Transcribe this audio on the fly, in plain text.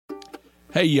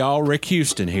Hey y'all, Rick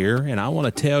Houston here, and I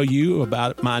want to tell you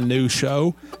about my new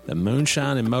show, the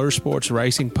Moonshine and Motorsports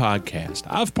Racing Podcast.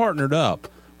 I've partnered up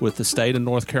with the state of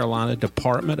North Carolina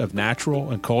Department of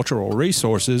Natural and Cultural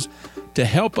Resources to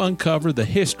help uncover the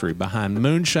history behind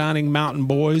moonshining mountain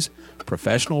boys,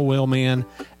 professional wheelmen,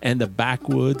 and the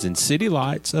backwoods and city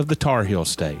lights of the Tar Heel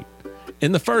State.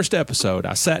 In the first episode,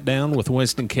 I sat down with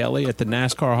Winston Kelly at the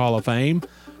NASCAR Hall of Fame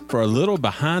for a little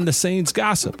behind-the-scenes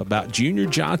gossip about Junior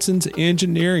Johnson's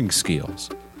engineering skills.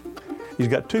 He's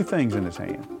got two things in his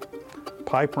hand,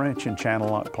 pipe wrench and channel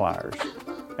lock pliers.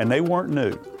 And they weren't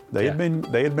new. They had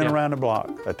been around the block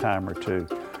a time or two.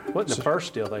 Wasn't the first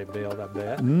steel they built, I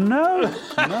bet. No,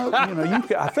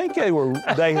 I think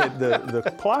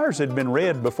the pliers had been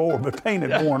red before, but paint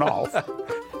had worn off.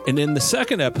 And in the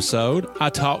second episode, I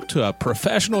talked to a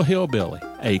professional hillbilly,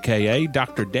 a.k.a.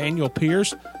 Dr. Daniel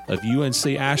Pierce of UNC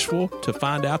Asheville, to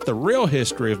find out the real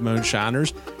history of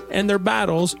moonshiners and their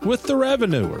battles with the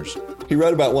revenuers. He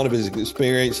wrote about one of his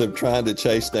experience of trying to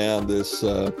chase down this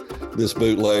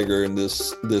bootlegger in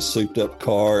this souped-up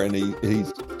car, and he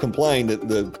complained that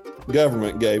the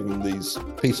government gave him these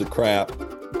piece of crap,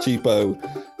 cheapo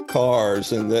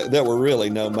cars, and that were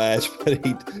really no match, but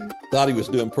he thought he was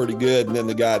doing pretty good, and then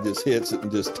the guy just hits it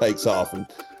and just takes off and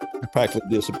practically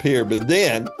disappeared. But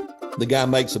then the guy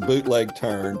makes a bootleg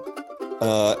turn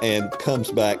and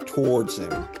comes back towards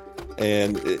him.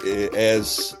 And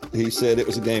as he said, it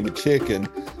was a game of chicken,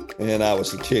 and I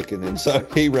was the chicken. And so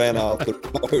he ran off the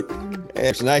road.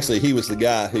 And actually, he was the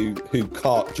guy who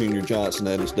caught Junior Johnson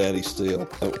at his daddy's steel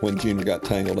when Junior got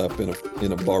tangled up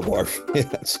in a barbed wire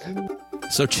fence.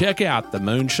 So check out the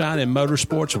Moonshine and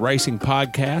Motorsports Racing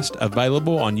Podcast,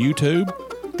 available on YouTube,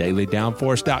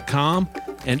 dailydownforce.com,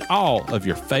 and all of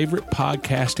your favorite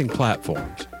podcasting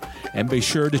platforms. And be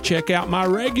sure to check out my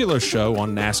regular show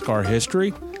on NASCAR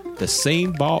history, the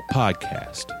Scene Vault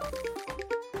Podcast.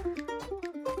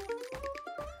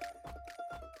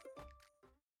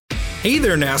 Hey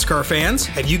there, NASCAR fans.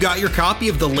 Have you got your copy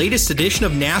of the latest edition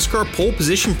of NASCAR Pole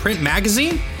Position Print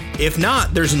Magazine? If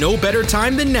not, there's no better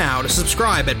time than now to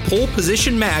subscribe at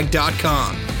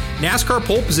polepositionmag.com. NASCAR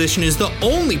Pole Position is the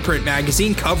only print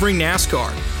magazine covering NASCAR.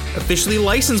 Officially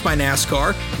licensed by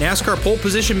NASCAR, NASCAR Pole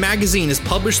Position Magazine is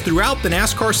published throughout the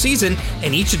NASCAR season,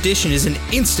 and each edition is an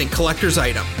instant collector's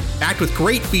item, packed with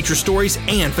great feature stories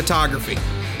and photography.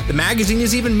 The magazine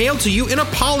is even mailed to you in a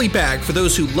poly bag for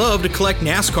those who love to collect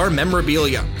NASCAR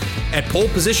memorabilia. At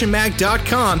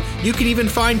polepositionmag.com, you can even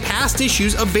find past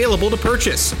issues available to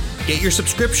purchase. Get your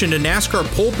subscription to NASCAR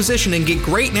Pole Position and get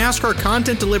great NASCAR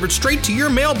content delivered straight to your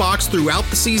mailbox throughout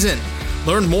the season.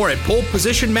 Learn more at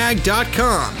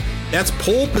polepositionmag.com. That's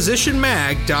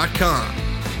polepositionmag.com.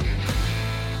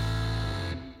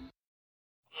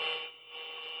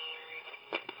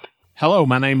 Hello,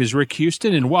 my name is Rick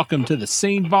Houston, and welcome to the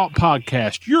Scene Vault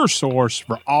Podcast, your source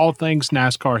for all things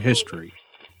NASCAR history.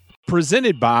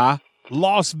 Presented by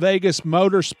Las Vegas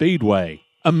Motor Speedway,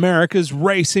 America's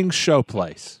racing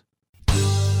showplace.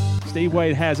 Steve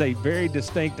Wade has a very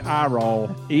distinct eye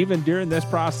roll. Even during this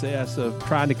process of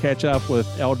trying to catch up with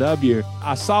LW,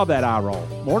 I saw that eye roll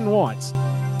more than once.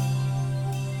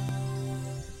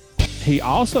 He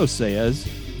also says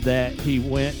that he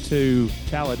went to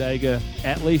Talladega,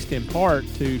 at least in part,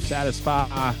 to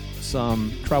satisfy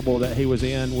some trouble that he was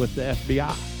in with the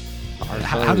FBI.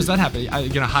 How does that happen? Are you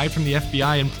going to hide from the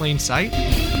FBI in plain sight?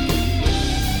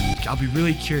 I'll be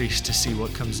really curious to see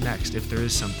what comes next, if there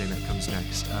is something that comes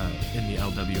next in the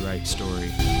LW Wright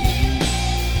story.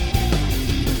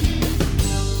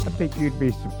 I think you'd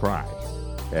be surprised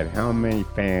at how many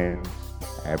fans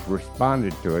have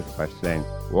responded to us by saying,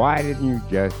 why didn't you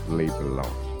just leave it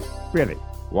alone? Really,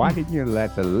 why didn't you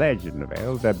let the legend of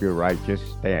L.W. Wright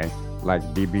just stand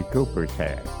like D.B. Cooper's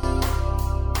had?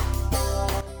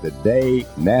 The day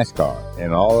NASCAR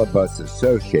and all of us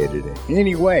associated in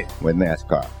any way with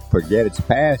NASCAR forget its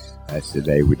past, that's the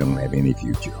day we don't have any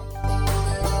future.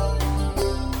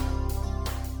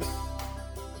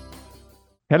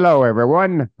 Hello,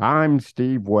 everyone. I'm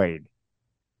Steve Wade.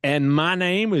 And my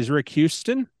name is Rick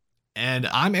Houston. And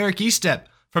I'm Eric Estepp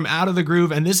from Out of the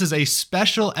Groove, and this is a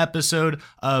special episode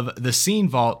of the Scene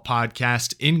Vault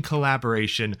podcast in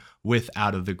collaboration with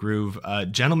Out of the Groove.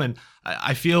 Gentlemen,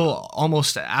 I feel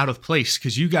almost out of place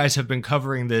because you guys have been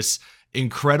covering this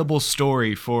incredible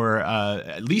story for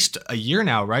at least a year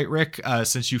now, right, Rick?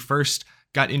 Since you first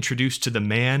got introduced to the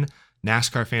man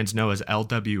NASCAR fans know as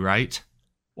L.W. Wright.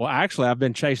 Well, actually, I've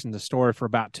been chasing the story for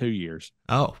about 2 years.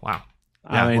 Oh, wow.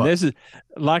 Yeah, I mean, this is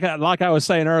like I was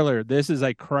saying earlier, this is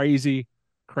a crazy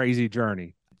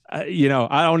journey. I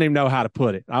don't even know how to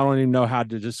put it. I don't even know how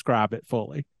to describe it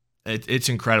fully. It's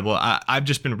incredible. I've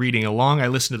just been reading along. I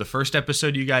listened to the first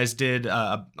episode you guys did 8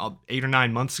 or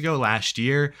 9 months ago last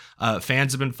year.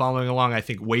 Fans have been following along, I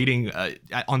think, waiting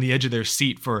on the edge of their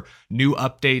seat for new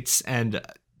updates. And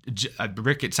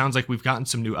Rick, it sounds like we've gotten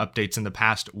some new updates in the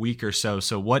past week or so.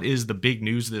 So what is the big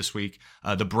news this week,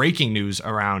 the breaking news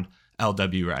around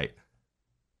LW Wright?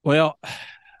 Well,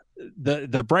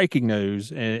 the breaking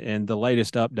news and the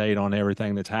latest update on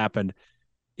everything that's happened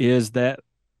is that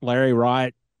Larry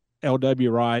Wright,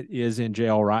 LW Wright, is in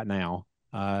jail right now.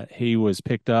 He was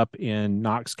picked up in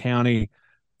Knox County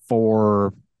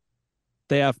for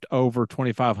theft over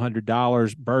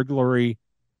 $2,500, burglary,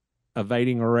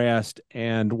 evading arrest,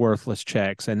 and worthless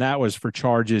checks. And that was for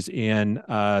charges in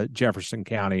Jefferson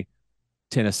County,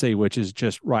 Tennessee, which is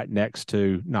just right next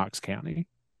to Knox County.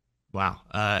 Wow.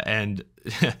 And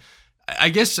I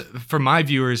guess for my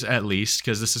viewers, at least,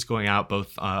 because this is going out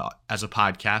both as a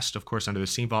podcast, of course, under the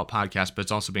Scene Vault podcast, but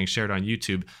it's also being shared on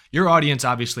YouTube. Your audience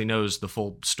obviously knows the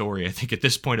full story, I think, at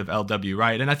this point of LW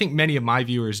Wright. And I think many of my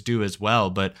viewers do as well.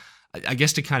 But I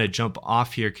guess to kind of jump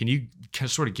off here, can you kind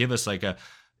of sort of give us like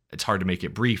it's hard to make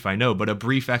it brief, I know, but a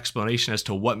brief explanation as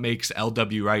to what makes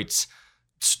LW Wright's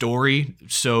story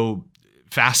so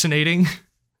fascinating?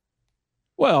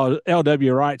 Well,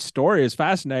 LW Wright's story is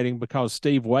fascinating because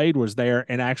Steve Wade was there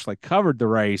and actually covered the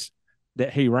race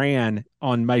that he ran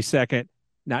on May 2nd,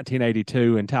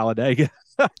 1982 in Talladega.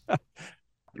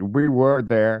 We were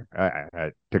there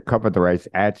to cover the race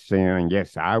at scene, and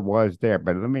yes, I was there.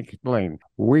 But let me explain.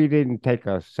 We didn't take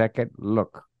a second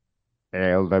look at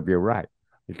LW Wright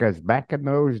because back in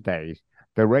those days,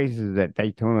 the races at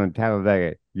Daytona and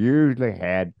Talladega usually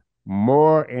had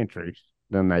more entries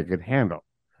than they could handle.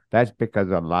 That's because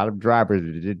a lot of drivers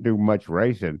that didn't do much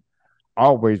racing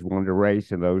always wanted to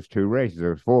race in those two races. There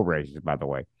was 4 races, by the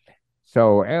way.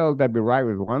 So LW Wright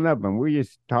was one of them. We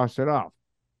just tossed it off.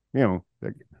 You know,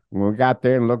 when we got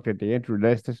there and looked at the entry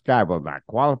list, this guy will not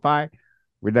qualify.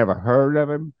 We never heard of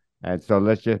him. And so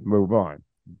let's just move on.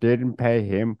 Didn't pay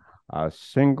him a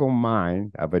single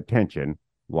mind of attention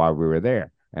while we were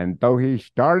there. And though he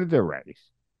started the race,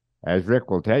 as Rick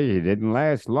will tell you, he didn't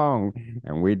last long,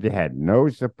 and we had no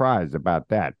surprise about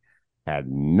that. Had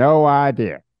no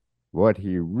idea what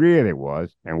he really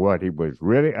was and what he was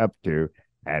really up to,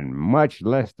 and much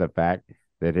less the fact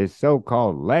that his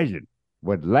so-called legend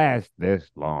would last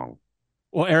this long.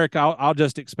 Well, Eric, I'll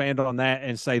just expand on that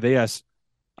and say this.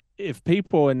 If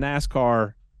people in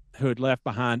NASCAR who had left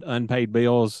behind unpaid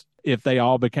bills, if they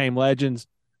all became legends,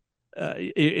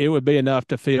 it would be enough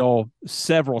to fill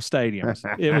several stadiums.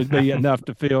 It would be enough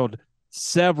to fill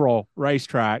several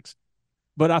racetracks.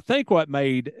 But I think what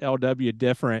made LW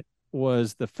different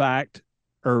was the fact,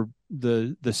 or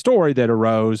the story that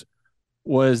arose,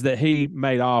 was that he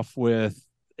made off with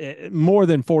more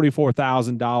than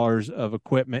 $44,000 of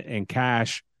equipment and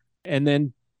cash and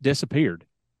then disappeared.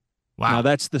 Wow. Now,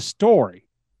 that's the story.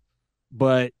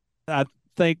 But I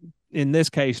think in this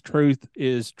case, truth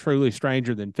is truly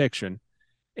stranger than fiction.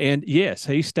 And yes,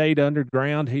 he stayed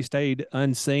underground. He stayed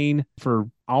unseen for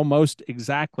almost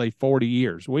exactly 40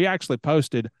 years. We actually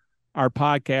posted our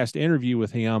podcast interview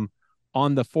with him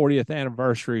on the 40th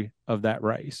anniversary of that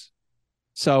race.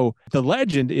 So the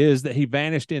legend is that he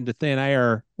vanished into thin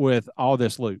air with all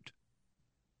this loot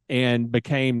and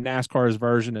became NASCAR's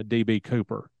version of D.B.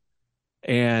 Cooper.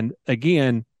 And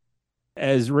again,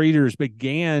 as readers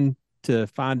began to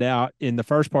find out in the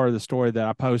first part of the story that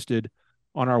I posted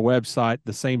on our website,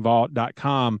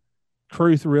 thescenevault.com,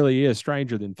 truth really is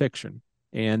stranger than fiction.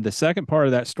 And the second part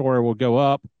of that story will go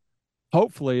up,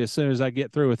 hopefully, as soon as I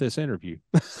get through with this interview.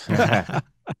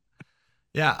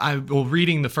 Yeah,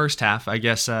 reading the first half, I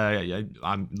guess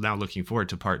I'm now looking forward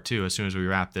to part 2 as soon as we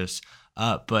wrap this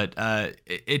up. But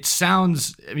it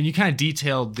sounds, I mean, you kind of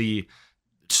detailed the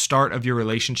start of your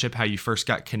relationship, how you first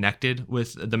got connected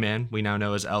with the man we now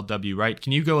know as LW Wright.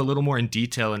 Can you go a little more in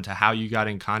detail into how you got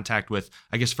in contact with,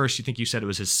 I guess first you think you said it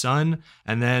was his son,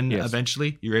 and then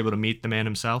eventually you were able to meet the man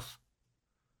himself?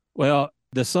 Well,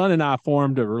 the son and I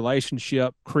formed a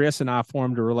relationship. Chris and I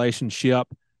formed a relationship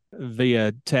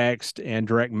via text and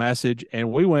direct message,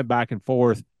 and we went back and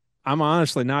forth. I'm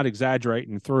honestly not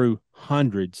exaggerating, through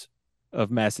hundreds of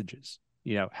messages.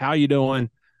 You know, how you doing?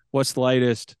 What's the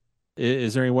latest?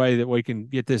 Is there any way that we can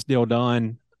get this deal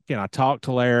done? Can I talk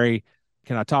to Larry?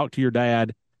 Can I talk to your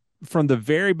dad? From the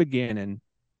very beginning,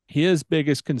 his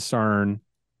biggest concern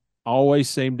always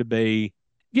seemed to be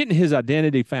getting his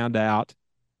identity found out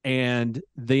and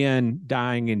then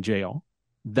dying in jail.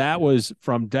 That was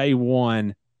from day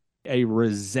one a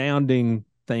resounding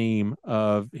theme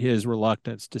of his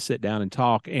reluctance to sit down and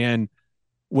talk. And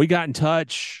we got in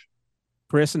touch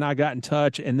Chris and I got in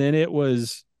touch, and then it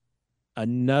was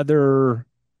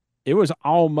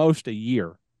almost a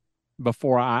year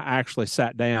before I actually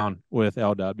sat down with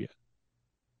LW.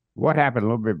 What happened a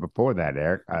little bit before that,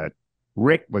 Eric?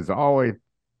 Rick was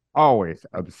always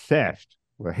obsessed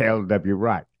with L.W.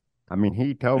 Wright. I mean,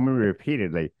 he told me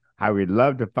repeatedly how he'd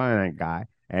love to find that guy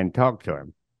and talk to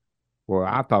him. Well,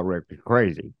 I thought Rick was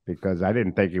crazy because I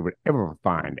didn't think he would ever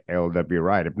find L.W.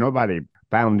 Wright. If nobody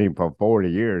found him for 40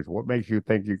 years, what makes you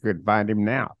think you could find him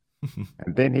now?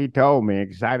 And then he told me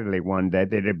excitedly one day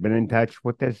that he'd been in touch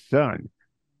with his son.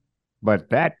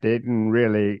 But that didn't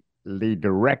really lead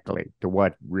directly to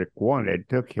what Rick wanted. It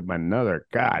took him another,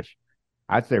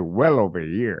 I'd say well over a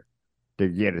year to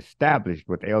get established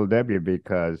with LW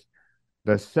because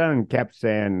the son kept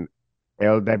saying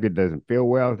LW doesn't feel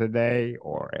well today,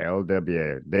 or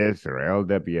LW this or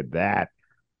LW that.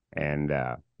 And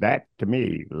that, to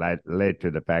me, led to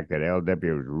the fact that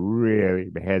LW was really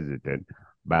hesitant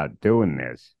about doing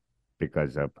this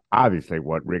because of, obviously,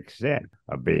 what Rick said,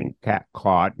 of being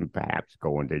caught and perhaps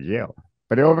going to jail.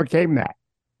 But he overcame that.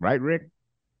 Right, Rick?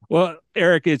 Well,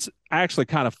 Eric, it's actually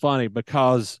kind of funny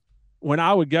because when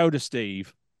I would go to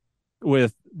Steve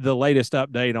with the latest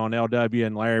update on LW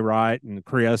and Larry Wright and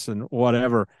Chris and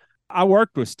whatever, I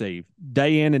worked with Steve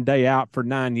day in and day out for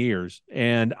 9 years.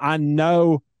 And I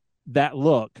know that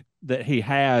look that he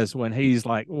has when he's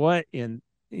like, what in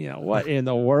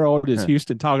the world is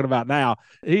Houston talking about now?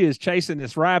 He is chasing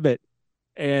this rabbit.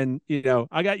 And,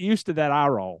 I got used to that eye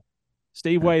roll.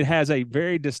 Steve Wade has a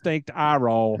very distinct eye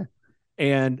roll.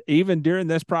 And even during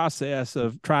this process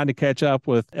of trying to catch up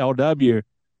with LW,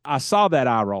 I saw that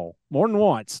eye roll more than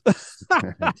once.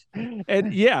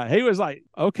 And yeah, he was like,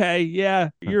 okay, yeah,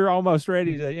 you're almost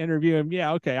ready to interview him.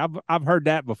 Yeah, okay, I've heard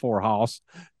that before, Hoss.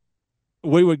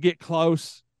 We would get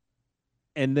close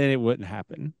and then it wouldn't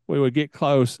happen. We would get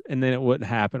close and then it wouldn't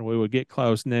happen. We would get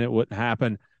close and then it wouldn't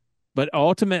happen. But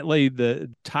ultimately,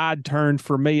 the tide turned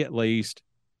for me, at least,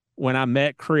 when I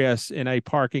met Chris in a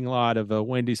parking lot of a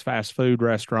Wendy's fast food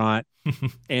restaurant.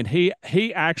 And he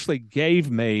actually gave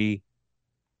me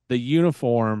the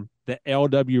uniform that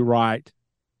L.W. Wright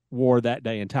wore that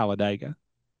day in Talladega.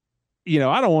 I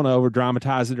don't want to over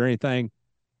dramatize it or anything,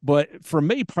 but for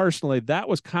me personally, that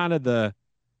was kind of the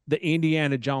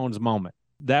Indiana Jones moment.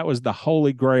 That was the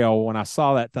holy grail when I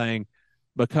saw that thing,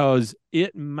 because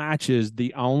it matches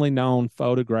the only known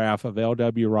photograph of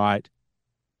L.W. Wright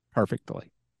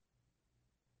perfectly.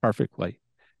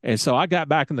 And so I got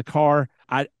back in the car.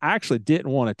 I actually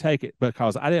didn't want to take it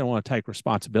because I didn't want to take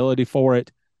responsibility for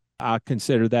it. I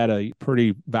consider that a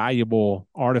pretty valuable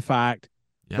artifact,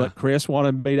 but Chris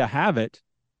wanted me to have it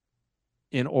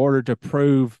in order to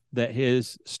prove that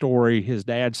his story, his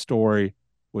dad's story,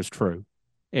 was true.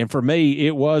 And for me,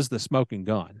 it was the smoking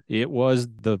gun. It was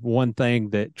the one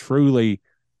thing that truly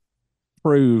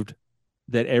proved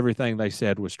that everything they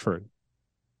said was true,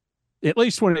 at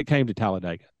least when it came to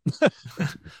Talladega.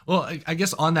 Well, I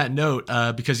guess on that note,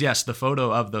 because yes, the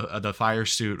photo of the fire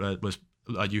suit was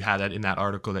you had that in that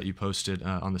article that you posted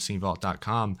on the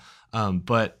scenevault.com.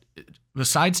 But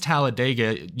besides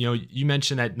Talladega, you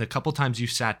mentioned that in a couple times you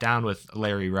sat down with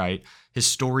Larry Wright, his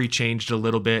story changed a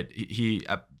little bit. He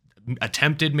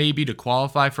attempted maybe to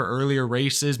qualify for earlier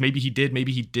races. Maybe he did,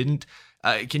 maybe he didn't.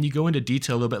 Can you go into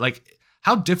detail a little bit? Like,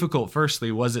 how difficult,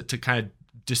 firstly, was it to kind of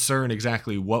discern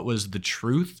exactly what was the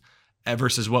truth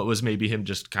versus what was maybe him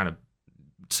just kind of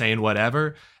saying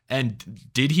whatever? And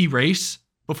did he race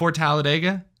before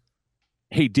Talladega?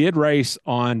 He did race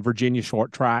on Virginia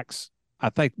short tracks.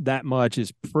 I think that much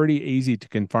is pretty easy to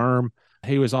confirm.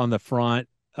 He was on the front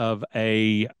of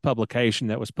a publication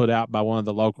that was put out by one of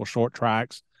the local short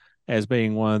tracks as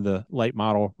being one of the late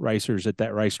model racers at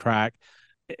that racetrack.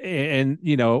 And,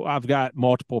 I've got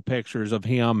multiple pictures of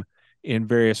him in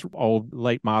various old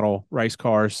late model race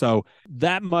cars. So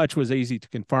that much was easy to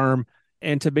confirm.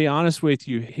 And to be honest with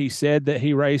you, he said that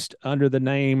he raced under the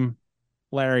name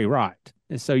Larry Wright.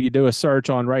 And so you do a search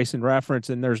on Racing Reference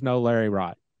and there's no Larry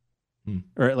Wright,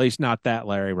 or at least not that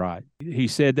Larry Wright. He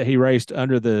said that he raced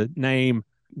under the name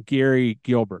Gary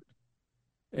Gilbert.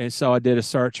 And so I did a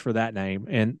search for that name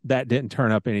and that didn't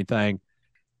turn up anything.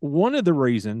 One of the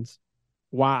reasons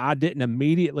why I didn't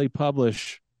immediately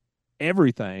publish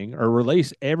everything or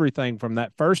release everything from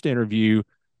that first interview,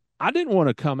 I didn't want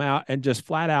to come out and just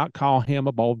flat out call him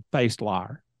a bold-faced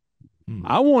liar.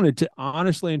 I wanted to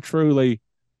honestly and truly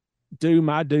do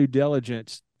my due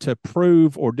diligence to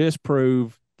prove or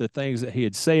disprove the things that he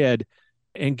had said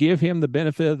and give him the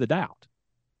benefit of the doubt.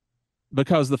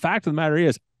 Because the fact of the matter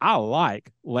is, I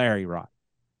like Larry Wright.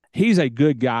 He's a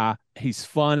good guy. He's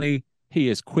funny. He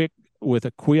is quick with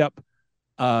a quip.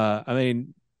 I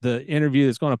mean, the interview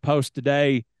that's going to post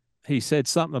today, he said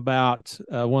something about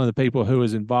one of the people who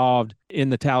was involved in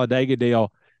the Talladega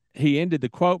deal. He ended the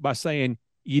quote by saying,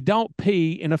 "You don't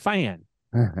pee in a fan."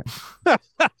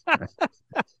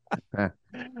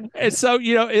 And so,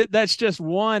 that's just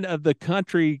one of the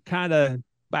country kind of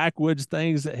backwoods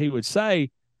things that he would say,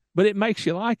 but it makes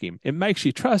you like him. It makes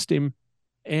you trust him.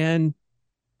 And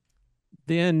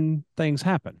then things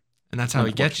happen. And that's how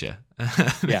he gets you.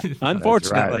 Yeah.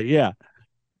 Unfortunately. Right.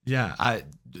 Yeah.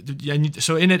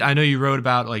 So in it, I know you wrote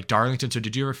about like Darlington. So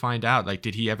did you ever find out, like,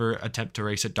 did he ever attempt to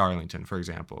race at Darlington, for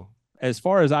example? As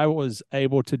far as I was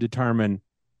able to determine,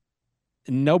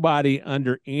 nobody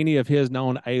under any of his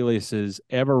known aliases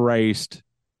ever raced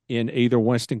in either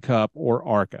Winston Cup or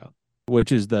ARCA,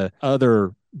 which is the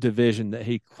other division that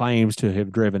he claims to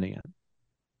have driven in.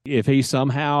 If he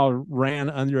somehow ran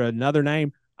under another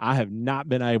name, I have not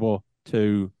been able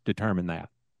to determine that.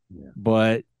 Yeah.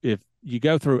 But if you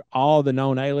go through all the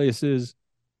known aliases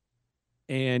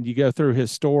and you go through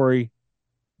his story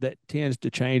that tends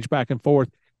to change back and forth,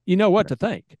 you know what to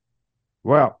think.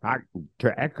 Well,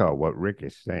 to echo what Rick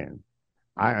is saying,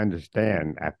 I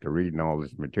understand after reading all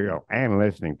this material and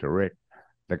listening to Rick,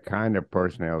 the kind of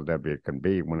person LW can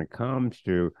be when it comes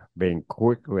to being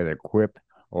quick with a quip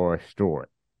or a story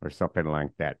or something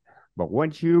like that. But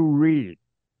once you read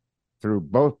through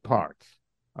both parts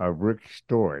of Rick's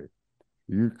story,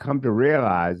 you come to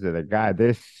realize that a guy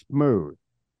this smooth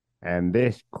and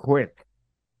this quick,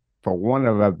 for want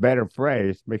of a better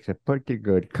phrase, makes a pretty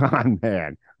good con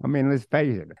man. I mean, let's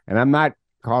face it. And I'm not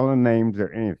calling names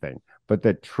or anything, but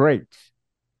the traits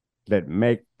that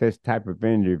make this type of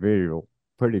individual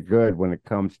pretty good when it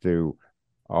comes to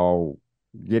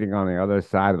getting on the other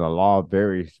side of the law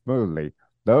very smoothly,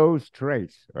 those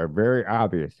traits are very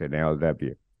obvious in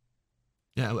LW.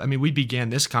 Yeah, I mean, we began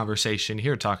this conversation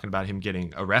here talking about him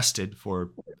getting arrested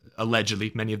for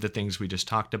allegedly many of the things we just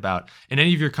talked about. In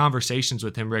any of your conversations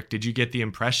with him, Rick, did you get the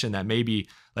impression that maybe,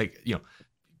 like,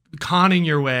 conning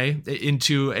your way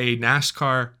into a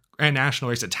NASCAR Grand National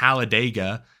race at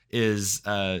Talladega is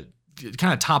kind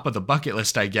of top of the bucket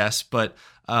list, I guess. But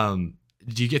do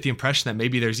you get the impression that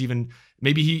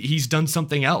maybe he's done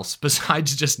something else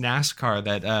besides just NASCAR,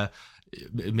 that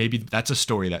maybe that's a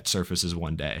story that surfaces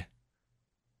one day?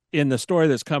 In the story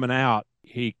that's coming out,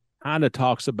 he kind of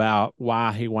talks about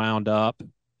why he wound up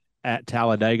at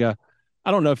Talladega.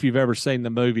 I don't know if you've ever seen the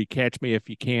movie Catch Me If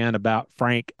You Can about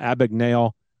Frank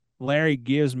Abagnale. Larry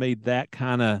gives me that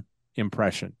kind of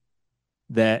impression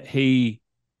that he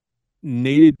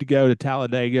needed to go to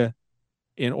Talladega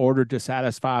in order to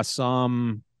satisfy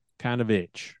some kind of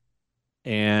itch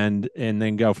and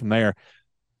then go from there.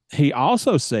 He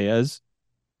also says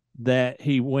that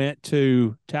he went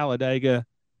to Talladega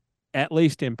at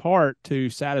least in part to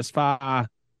satisfy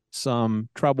some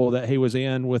trouble that he was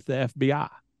in with the FBI.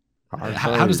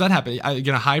 How does that happen? Are you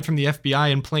going to hide from the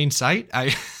FBI in plain sight?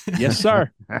 Yes,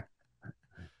 sir.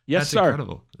 Yes, sir.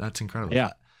 Incredible. That's incredible.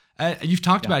 Yeah. You've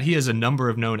talked about he has a number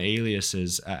of known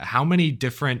aliases. How many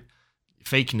different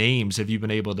fake names have you been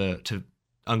able to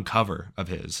uncover of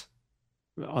his?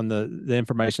 On the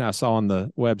information I saw on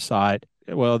the website,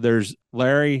 well, there's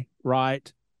Larry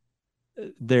Wright,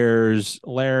 there's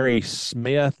Larry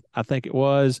Smith, I think it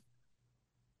was,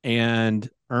 and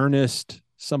Ernest,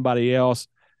 somebody else.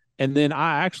 And then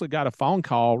I actually got a phone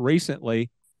call recently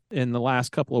in the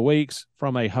last couple of weeks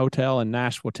from a hotel in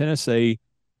Nashville, Tennessee,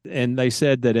 and they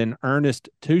said that an Ernest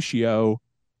Tuccio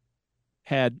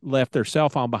had left their cell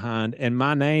phone behind, and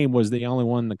my name was the only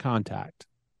one to contact.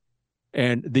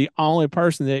 And the only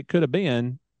person that it could have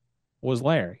been was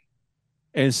Larry.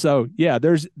 And so, yeah,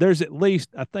 there's at least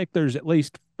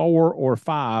 4 or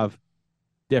 5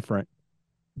 different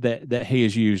that he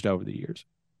has used over the years.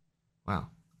 Wow.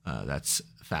 That's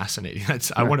fascinating.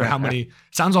 I wonder how many.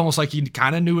 Sounds almost like he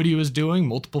kind of knew what he was doing.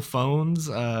 Multiple phones,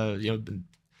 kind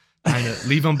of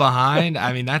leave them behind.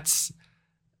 I mean, that's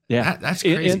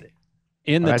crazy.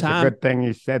 That's a good thing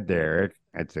you said there.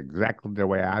 It's exactly the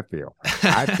way I feel.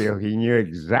 I feel he knew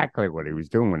exactly what he was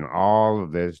doing all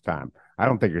of this time. I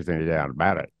don't think there's any doubt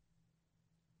about it.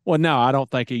 Well, no, I don't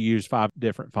think he used 5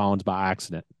 different phones by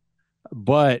accident.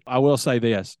 But I will say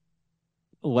this: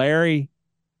 Larry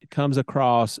comes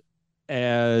across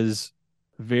as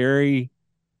very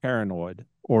paranoid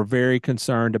or very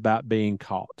concerned about being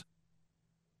caught.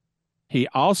 He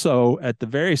also, at the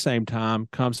very same time,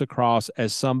 comes across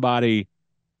as somebody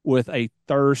with a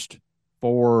thirst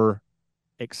for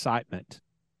excitement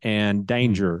and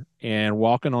danger and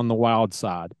walking on the wild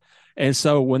side. And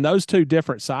so when those two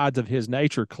different sides of his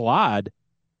nature collide,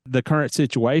 the current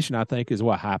situation, I think, is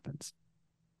what happens.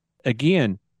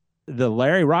 Again, the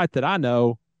Larry Wright that I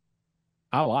know,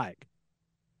 I like.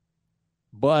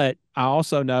 But I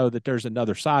also know that there's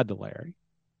another side to Larry.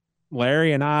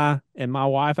 Larry and I and my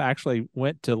wife actually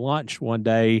went to lunch one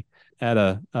day at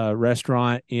a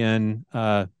restaurant in,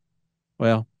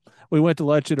 we went to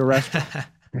lunch at a restaurant.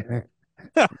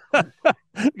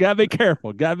 Gotta be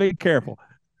careful. Gotta be careful.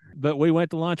 But we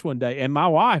went to lunch one day, and my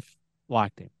wife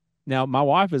liked him. Now, my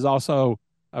wife is also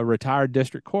a retired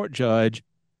district court judge,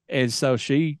 and so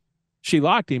she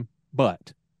liked him.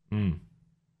 But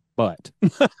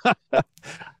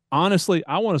honestly,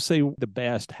 I want to see the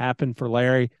best happen for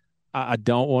Larry. I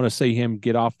don't want to see him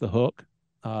get off the hook.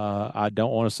 I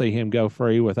don't want to see him go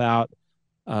free without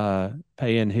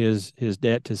paying his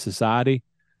debt to society.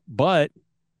 But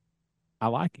I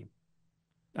like him.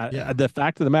 The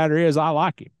fact of the matter is, I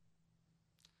like him.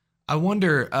 I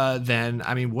wonder then,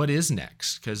 I mean, what is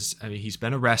next? Because I mean, he's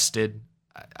been arrested.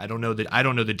 I don't know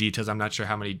the details. I'm not sure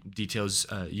how many details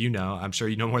you know. I'm sure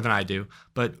you know more than I do.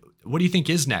 But what do you think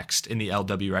is next in the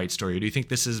L.W. Wright story? Or do you think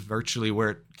this is virtually where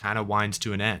it kind of winds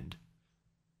to an end?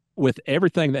 With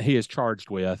everything that he is charged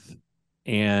with,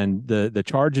 and the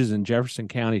charges in Jefferson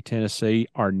County, Tennessee,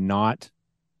 are not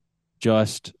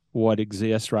just what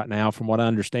exists right now. From what I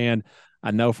understand, I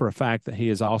know for a fact that he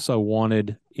is also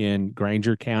wanted in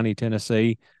Granger County,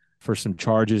 Tennessee, for some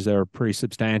charges that are pretty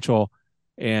substantial.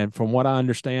 And from what I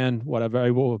understand, what I've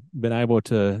been able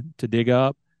to dig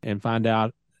up and find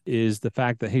out is the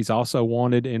fact that he's also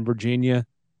wanted in Virginia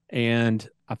and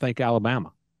I think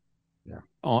Alabama.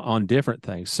 On different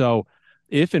things. So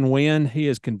if and when he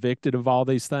is convicted of all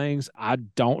these things, I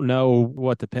don't know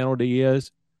what the penalty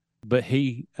is, but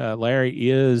Larry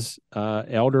is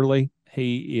elderly.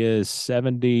 He is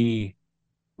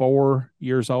 74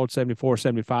 years old, 74,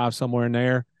 75, somewhere in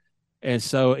there. And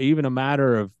so even a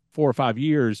matter of 4 or 5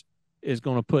 years is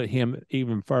going to put him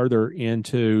even further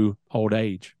into old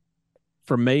age.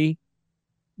 For me,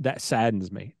 that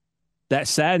saddens me. That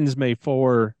saddens me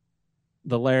for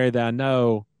the Larry that I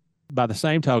know. By the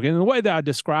same token, and the way that I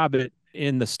describe it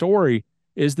in the story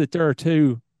is that there are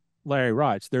two Larry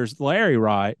Wrights. There's Larry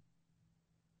Wright,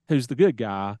 who's the good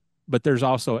guy, but there's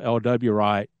also L.W.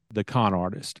 Wright, the con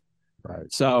artist.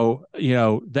 Right. So,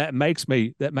 that makes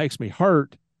me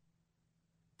hurt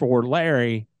for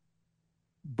Larry,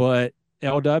 but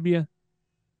L.W.,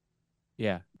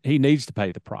 yeah, he needs to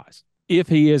pay the price if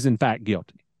he is in fact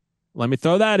guilty. Let me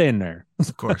throw that in there.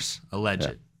 Of course,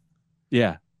 alleged.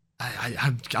 Yeah.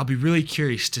 I'll be really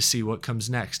curious to see what comes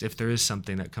next, if there is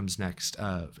something that comes next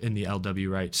in the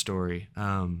L.W. Wright story.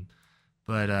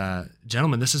 But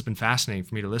gentlemen, this has been fascinating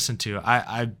for me to listen to.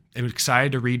 I am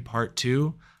excited to read part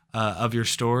 2 of your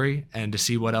story and to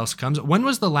see what else comes. When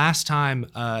was the last time,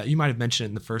 you might have mentioned it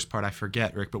in the first part, I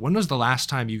forget, Rick, but when was the last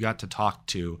time you got to talk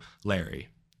to Larry?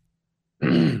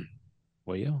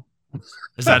 Well,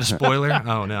 is that a spoiler?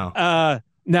 Oh, no.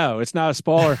 No, it's not a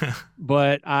spoiler,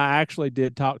 but I actually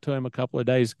did talk to him a couple of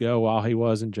days ago while he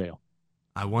was in jail.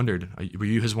 I wondered, were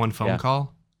you his one phone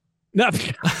call? No.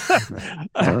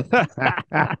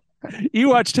 You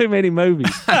watch too many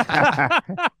movies.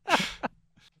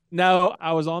 No,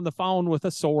 I was on the phone with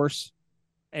a source,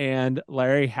 and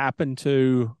Larry happened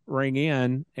to ring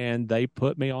in, and they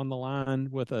put me on the line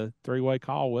with a 3-way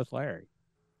call with Larry.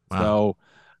 Wow. So,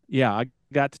 yeah, I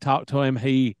got to talk to him.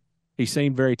 He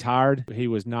seemed very tired. He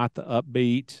was not the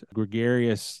upbeat,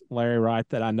 gregarious Larry Wright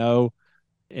that I know.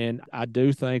 And I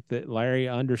do think that Larry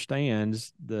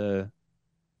understands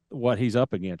what he's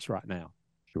up against right now.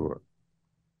 Sure.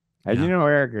 And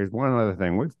Eric, there's one other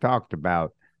thing. We've talked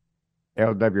about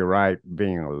L.W. Wright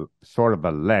being sort of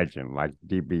a legend like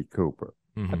D.B. Cooper.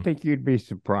 Mm-hmm. I think you'd be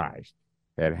surprised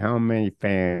at how many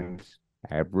fans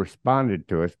have responded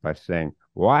to us by saying,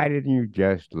 why didn't you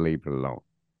just leave it alone?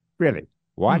 Really?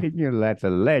 Why didn't you let the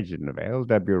legend of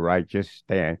L.W. Wright just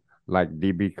stand like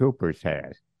D.B. Cooper's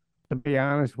has? To be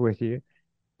honest with you,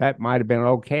 that might have been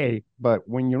okay, but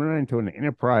when you run into an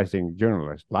enterprising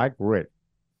journalist like Rick,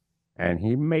 and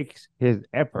he makes his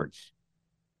efforts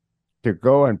to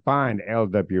go and find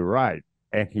L.W. Wright,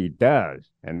 and he does,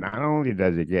 and not only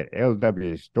does he get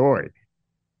L.W.'s story,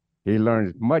 he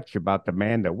learns much about the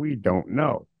man that we don't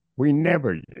know. We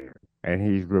never do, and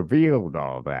he's revealed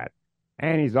all that.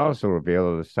 And he's also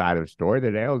revealed the side of the story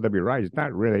that L.W. Wright is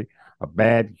not really a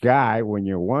bad guy when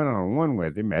you're one-on-one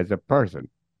with him as a person.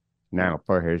 Now,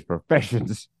 for his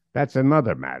professions, that's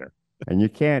another matter. And you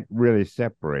can't really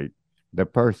separate the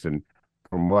person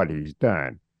from what he's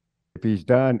done. If he's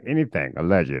done anything,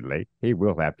 allegedly, he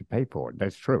will have to pay for it.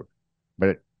 That's true.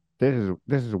 But this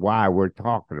is why we're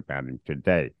talking about him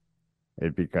today.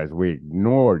 It's because we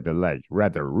ignored the legend.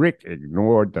 Rather, Rick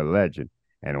ignored the legend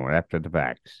and went after the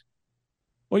facts.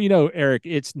 Well, Eric,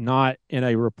 it's not in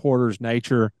a reporter's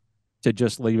nature to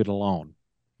just leave it alone.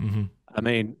 Mm-hmm. I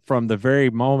mean, from the very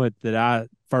moment that I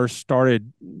first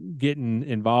started getting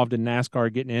involved in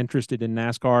NASCAR, getting interested in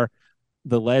NASCAR,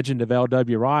 the legend of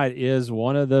L.W. Wright is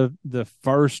one of the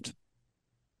first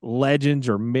legends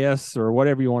or myths or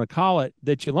whatever you want to call it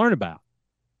that you learn about.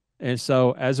 And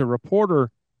so as a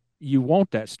reporter, you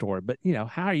want that story, but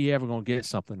how are you ever going to get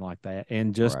something like that?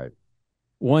 And just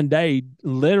one day,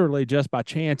 literally just by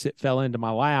chance, it fell into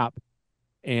my lap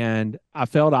and I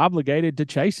felt obligated to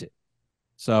chase it.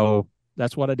 So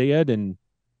that's what I did. And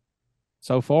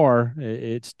so far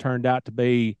it's turned out to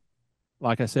be,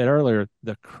 like I said earlier,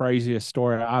 the craziest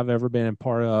story I've ever been a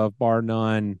part of, bar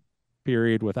none,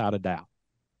 period, without a doubt.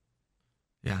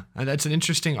 Yeah, and that's an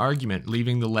interesting argument,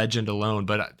 leaving the legend alone.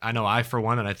 But I know I, for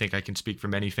one, and I think I can speak for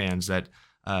many fans, that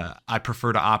I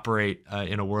prefer to operate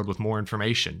in a world with more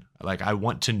information. Like, I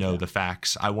want to know the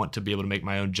facts. I want to be able to make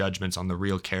my own judgments on the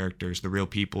real characters, the real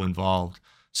people involved.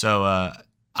 So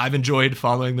I've enjoyed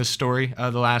following this story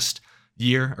the last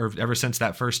year, or ever since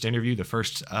that first interview, the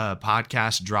first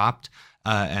podcast dropped.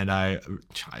 And I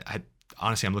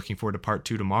honestly, I'm looking forward to part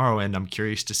 2 tomorrow, and I'm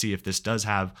curious to see if this does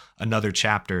have another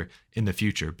chapter in the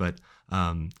future. But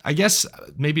I guess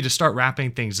maybe to start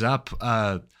wrapping things up,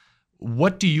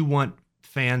 what do you want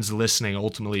fans listening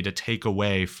ultimately to take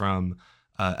away from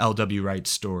L.W.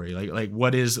 Wright's story? Like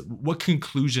what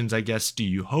conclusions, I guess, do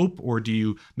you hope, or do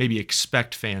you maybe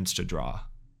expect fans to draw?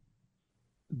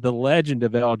 The legend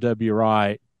of L.W.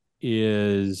 Wright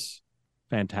is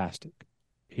fantastic.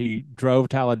 He drove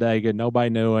Talladega, nobody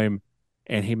knew him,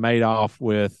 and he made off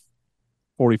with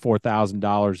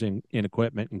 $44,000 in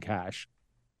equipment and cash.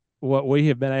 What we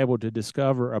have been able to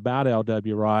discover about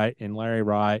L.W. Wright and Larry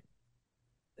Wright,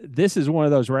 this is one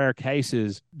of those rare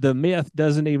cases. The myth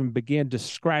doesn't even begin to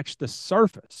scratch the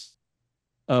surface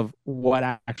of what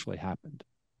actually happened.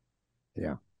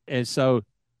 Yeah. And so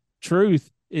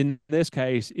truth in this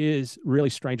case is really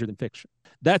stranger than fiction.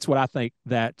 That's what I think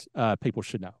that people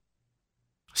should know.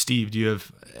 Steve, do you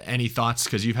have any thoughts?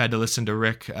 Because you've had to listen to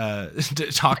Rick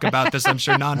to talk about this, I'm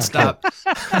sure, nonstop.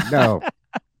 No.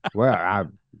 Well,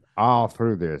 all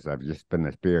through this, I've just been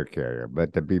a spirit carrier.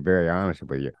 But to be very honest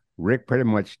with you, Rick pretty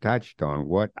much touched on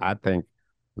what I think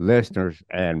listeners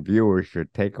and viewers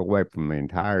should take away from the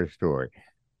entire story.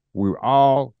 We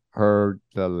all heard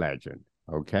the legend,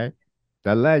 okay?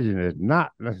 The legend is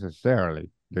not necessarily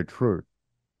the truth.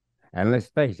 And let's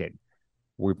face it,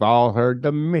 we've all heard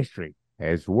the mystery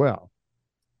as well.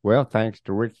 Well, thanks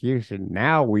to Rick Houston,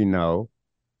 now we know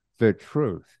the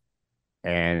truth.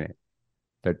 And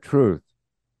the truth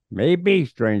may be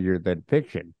stranger than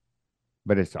fiction,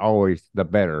 but it's always the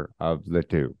better of the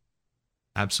two.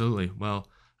 Absolutely. Well,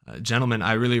 gentlemen,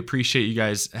 I really appreciate you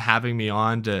guys having me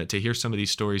on to hear some of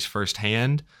these stories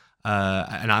firsthand.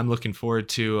 And I'm looking forward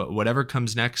to whatever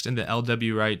comes next in the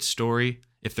L.W. Wright story,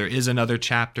 if there is another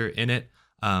chapter in it.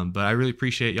 But I really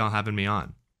appreciate y'all having me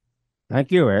on.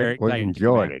 Thank you, Eric. We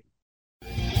enjoyed it.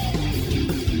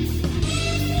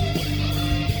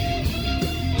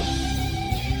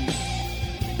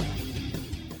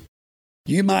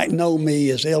 You might know me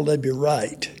as L.W.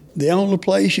 Wright. The only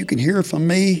place you can hear from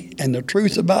me and the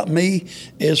truth about me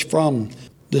is from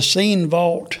the Scene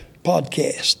Vault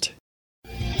podcast.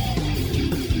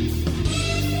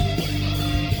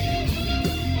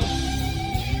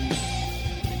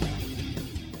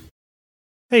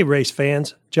 Hey race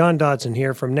fans, John Dodson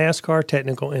here from NASCAR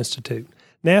Technical Institute.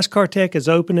 NASCAR Tech is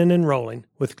open and enrolling,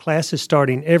 with classes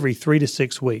starting every 3 to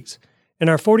 6 weeks. In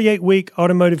our 48-week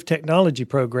automotive technology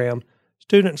program,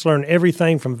 students learn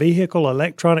everything from vehicle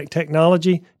electronic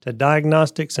technology to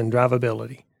diagnostics and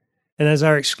drivability. And as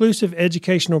our exclusive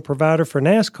educational provider for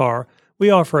NASCAR, we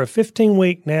offer a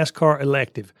 15-week NASCAR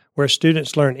elective where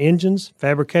students learn engines,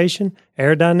 fabrication,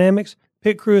 aerodynamics,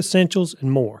 pit crew essentials,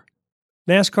 and more.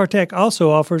 NASCAR Tech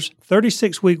also offers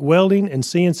 36-week welding and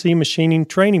CNC machining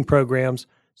training programs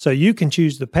so you can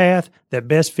choose the path that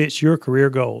best fits your career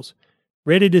goals.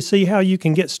 Ready to see how you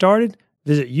can get started?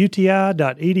 Visit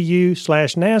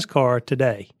uti.edu/NASCAR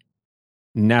today.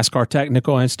 NASCAR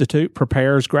Technical Institute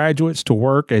prepares graduates to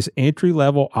work as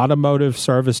entry-level automotive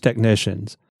service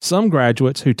technicians. Some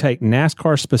graduates who take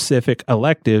NASCAR-specific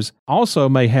electives also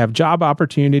may have job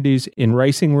opportunities in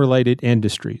racing-related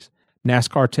industries.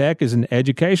 NASCAR Tech is an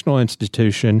educational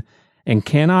institution and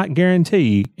cannot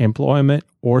guarantee employment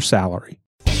or salary.